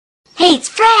Hey, it's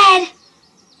Fred!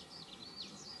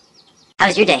 How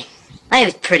was your day? My day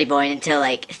was pretty boring until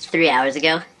like 3 hours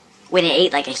ago, when I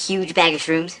ate like a huge bag of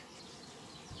shrooms.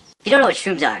 If you don't know what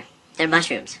shrooms are, they're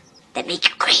mushrooms that make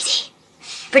you crazy.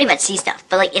 Pretty much see stuff,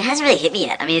 but like it hasn't really hit me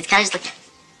yet. I mean, it's kind of just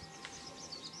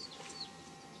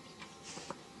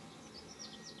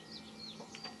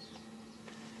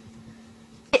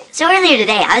like... So earlier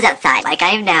today, I was outside, like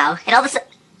I am now, and all of a sudden...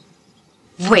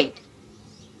 Wait.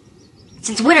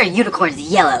 Since when are unicorns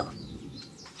yellow?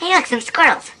 Hey look, some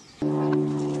squirrels.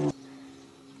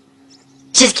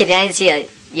 Just kidding, I didn't see a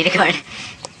unicorn.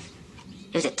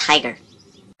 It was a tiger.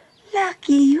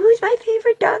 Lucky, who's my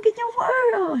favorite dog in the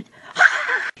world?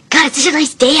 God, it's such a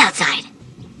nice day outside.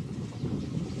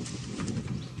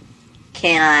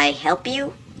 Can I help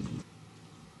you?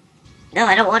 No,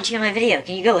 I don't want you in my video.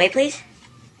 Can you go away, please?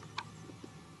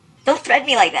 Don't threaten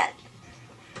me like that.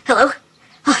 Hello?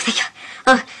 Oh, thank God.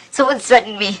 Oh, someone's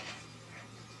threatening me.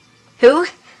 Who?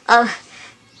 Well,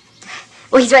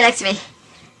 he's right next to me.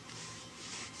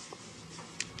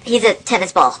 He's a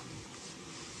tennis ball.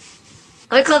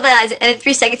 I'm gonna close my eyes, and in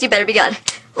 3 seconds you better be gone.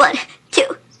 1,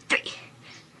 2, 3.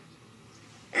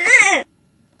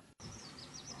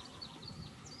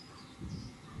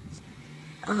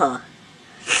 Oh.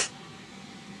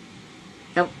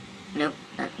 Nope. Nope.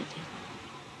 Not me.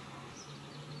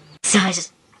 So I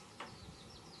just...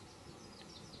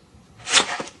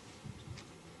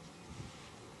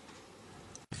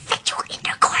 Sexual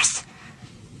intercourse.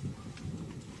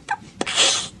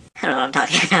 I don't know what I'm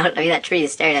talking about. I mean, that tree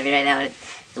is staring at me right now and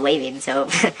it's waving, so...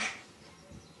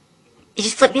 It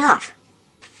just flipped me off.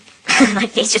 My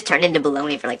face just turned into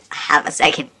baloney for like half a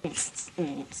second.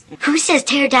 Who says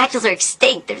pterodactyls are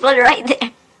extinct? There's one right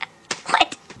there.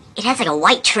 What? It has like a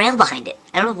white trail behind it.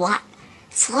 I don't know why.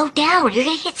 Slow down, you're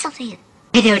gonna hit something.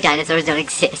 I know dinosaurs don't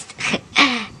exist.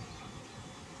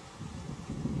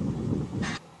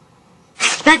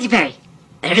 Matthew Perry.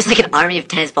 There's like an army of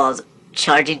tennis balls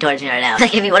charging towards me right now.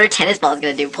 Like, I mean, what are tennis balls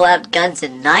gonna do? Pull out guns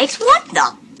and knives? What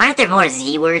the? Aren't there more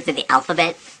Z words in the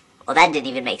alphabet? Well, that didn't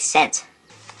even make sense.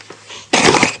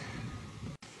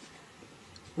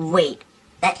 Wait,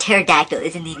 that pterodactyl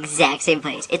is in the exact same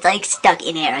place. It's like stuck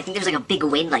in air. I think there's like a big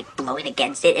wind like blowing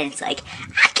against it, and it's like,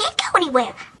 I can't go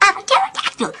anywhere. I'm a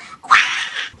pterodactyl. Wah!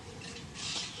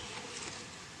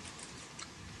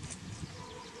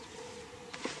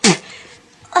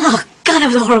 Oh, God, that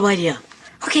was a horrible idea.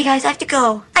 Okay, guys, I have to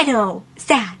go. I know.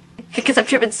 Sad. Because I'm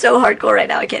tripping so hardcore right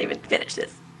now, I can't even finish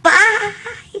this. Bye!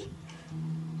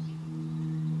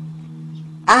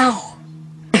 Ow.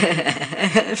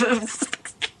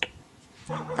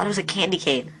 Thought it was a candy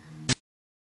cane.